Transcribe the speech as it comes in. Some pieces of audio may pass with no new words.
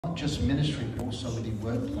not just ministry, but also with your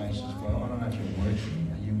workplace as well. I don't know if you're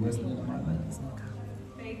working. Are you working at the moment?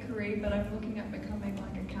 Bakery, but I'm looking at becoming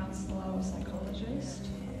like a counsellor or psychologist.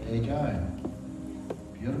 There you go.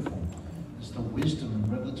 Beautiful. It's the wisdom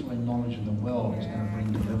and revelatory knowledge of the world is going to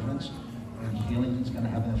bring deliverance, bring healing. It's going to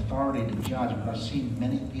have an authority to judge. But I've seen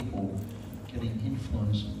many people getting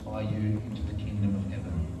influenced by you into the kingdom of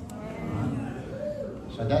heaven.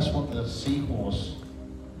 Right? So that's what the seahorse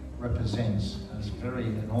represents. And it's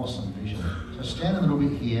an awesome vision. So stand a little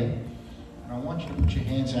bit here, and I want you to put your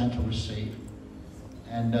hands out to receive.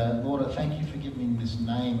 And Lord, I thank you for giving me this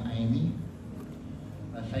name, Amy.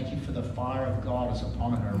 I thank you for the fire of God is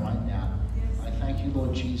upon her right now. I thank you,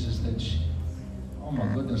 Lord Jesus, that oh my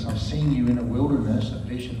goodness, I've seen you in a wilderness, a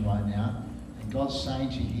vision right now. And God's saying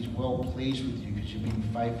to you, he's well pleased with you because you've been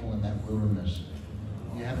faithful in that wilderness.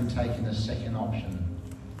 You haven't taken a second option.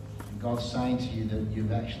 And God's saying to you that you've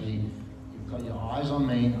got your eyes on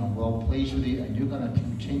me, I'm well pleased with you, and you're going to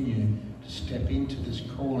continue to step into this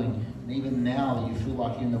calling. And even now that you feel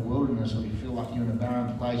like you're in the wilderness or you feel like you're in a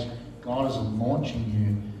barren place, God is launching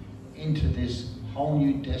you into this whole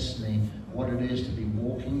new destiny, what it is to be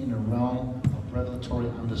walking in a realm of revelatory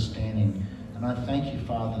understanding. And I thank you,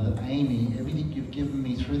 Father, that Amy, everything you've given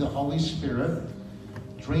me through the Holy Spirit,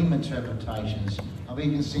 dream interpretations, I've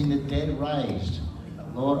even seen the dead raised.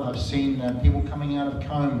 Lord, I've seen people coming out of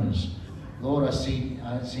comas. Lord, I've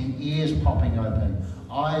seen ears popping open,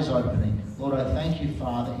 eyes opening. Lord, I thank you,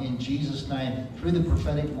 Father, in Jesus' name, through the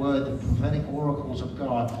prophetic word, the prophetic oracles of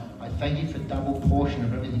God, I thank you for double portion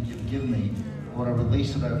of everything you've given me. Lord, I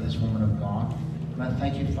release it over this woman of God. And I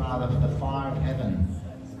thank you, Father, for the fire of heaven.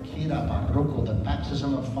 The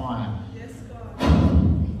baptism of fire. Yes,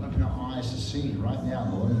 God. Open our eyes to see right now,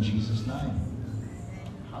 Lord, in Jesus' name.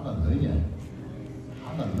 Hallelujah.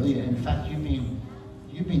 Hallelujah. In fact, you've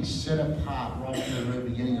been set apart right from the very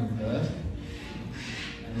beginning of birth.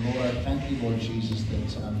 And Lord, I thank you, Lord Jesus,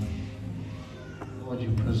 that Lord,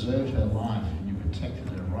 you preserved her life and you protected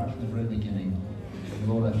her right from the very beginning. And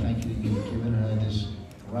Lord, I thank you that you've given her this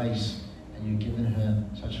grace and you've given her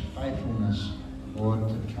such faithfulness, Lord,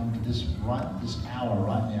 to come to this hour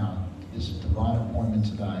right now, this divine appointment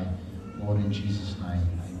today. Lord, in Jesus' name,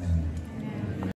 amen.